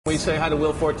We say hi to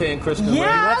Will Forte and Kristen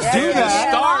Yeah, Wiig. let's do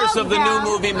that. Stars of the new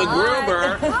movie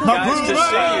MacGruber. Nice to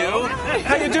see you.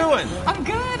 How you doing? I'm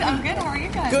good. How are you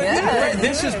guys? Good. Yeah.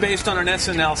 This is based on an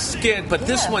SNL skit, but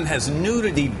this one has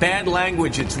nudity, bad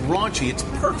language. It's raunchy. It's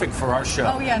perfect for our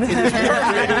show. Oh yeah, It is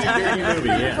perfect. Very movie,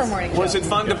 yes. for morning Was show. it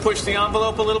fun to push the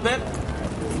envelope a little bit?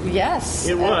 Yes.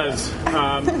 It was.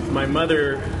 My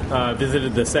mother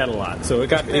visited the set a lot, so it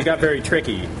got very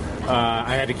tricky.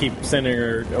 I had to keep sending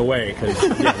her away because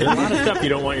there's a lot of stuff you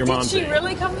don't want your mom Did she to.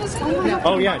 really come visit you?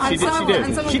 Oh yeah, she did. She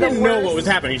did. She didn't know what was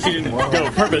happening. She didn't go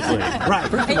purposely. Right.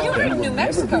 And you were in New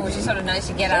Mexico, which is sort of nice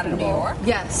to get out of New York.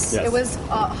 Yes, Yes. it was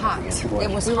hot. It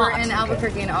was We hot. were in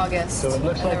Albuquerque in August. And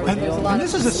And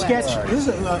this is a sketch. This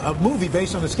is a movie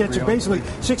based on a sketch of basically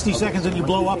 60 seconds, and you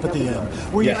blow up at the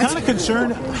end. Were you kind of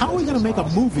concerned? How are we going to make a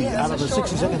movie out of a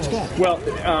 60-second sketch? Well,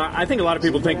 I think a lot of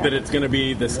people think that it's going to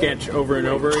be the sketch over and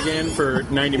over again for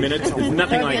 90 minutes. It's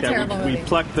nothing like that. We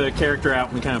plucked the character out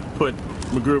and we kind of put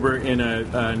MacGruber in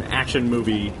an action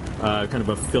movie, kind of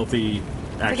a filthy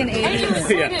action Like an And you 80s.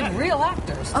 included real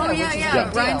actors. Oh too, yeah, which is a yeah.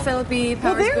 big Ryan deal. Phillippe,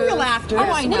 Well, Powers they're Booth. real actors.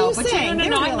 Oh, I know, but saying? no,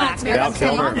 They're I'm real not actors. Val Val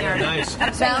Kilmer. Kilmer. Nice.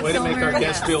 Val Way to make our Kilmer,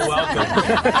 guests yeah. feel welcome.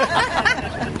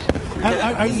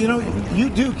 You know, you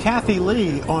do Kathy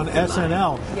Lee on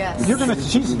SNL.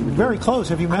 Yes. She's very close.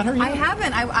 Have you met her yet? I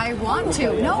haven't. I want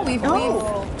to. No, we've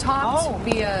talked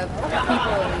via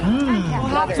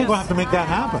people. I think we'll have to make that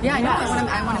happen. Yeah, I know.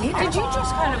 I want to meet her. Did you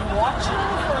just kind of watch her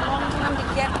for a long time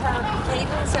to get her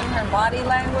cadence and her body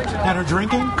language? And her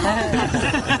drinking?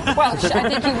 Well, I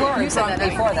think you were You said that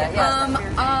before that.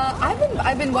 Yes.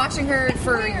 I've been watching her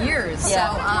for years.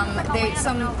 Yeah.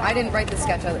 So I didn't write the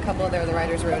sketch. A couple of the other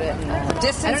writers wrote it. And, I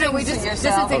don't know. We just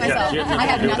yourself. distancing myself. she had I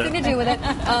had nothing nothing to do with to do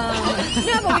with it.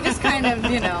 No, but we just kind of, I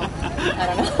don't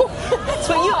know.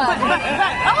 So you,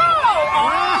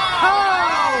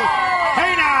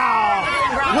 Hey now!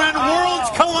 When worlds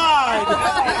collide!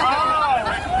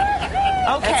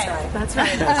 okay. That's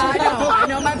right. I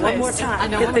know my place. One more time. I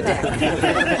know Get my the place.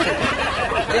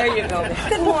 deck. There you go.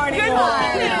 Good morning. Good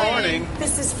morning. Good morning.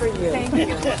 This is for you. Thank you.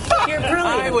 You're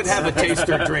brilliant. I would have a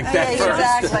taster drink that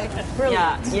first. Exactly.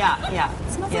 Yeah, yeah, yeah.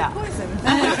 Smells Yeah. like poison.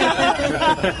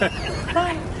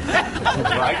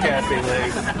 Hi,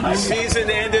 Kathy Lee. Season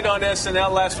ended on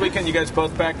SNL last weekend. You guys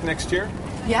both back next year?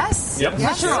 Yes. Yep.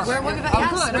 Yes. Sure. We're back. Oh,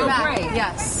 Yes, good. we're Oh, back. great.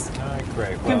 Yes.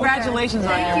 Great. Well, Congratulations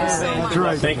on your movie. That's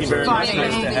right. Thank you very much. Funny.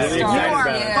 Really You excited You are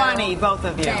about it. funny, both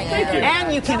of you. Thank you.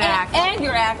 And you can act. And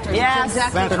you're actors. Yes.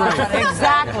 Exactly. That's right.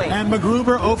 Exactly. And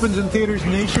MacGruber opens in theaters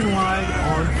nationwide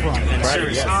on Friday.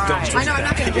 seriously, All don't right. just I know. I'm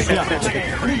not going to do that.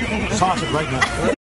 Yeah. Toss it right now.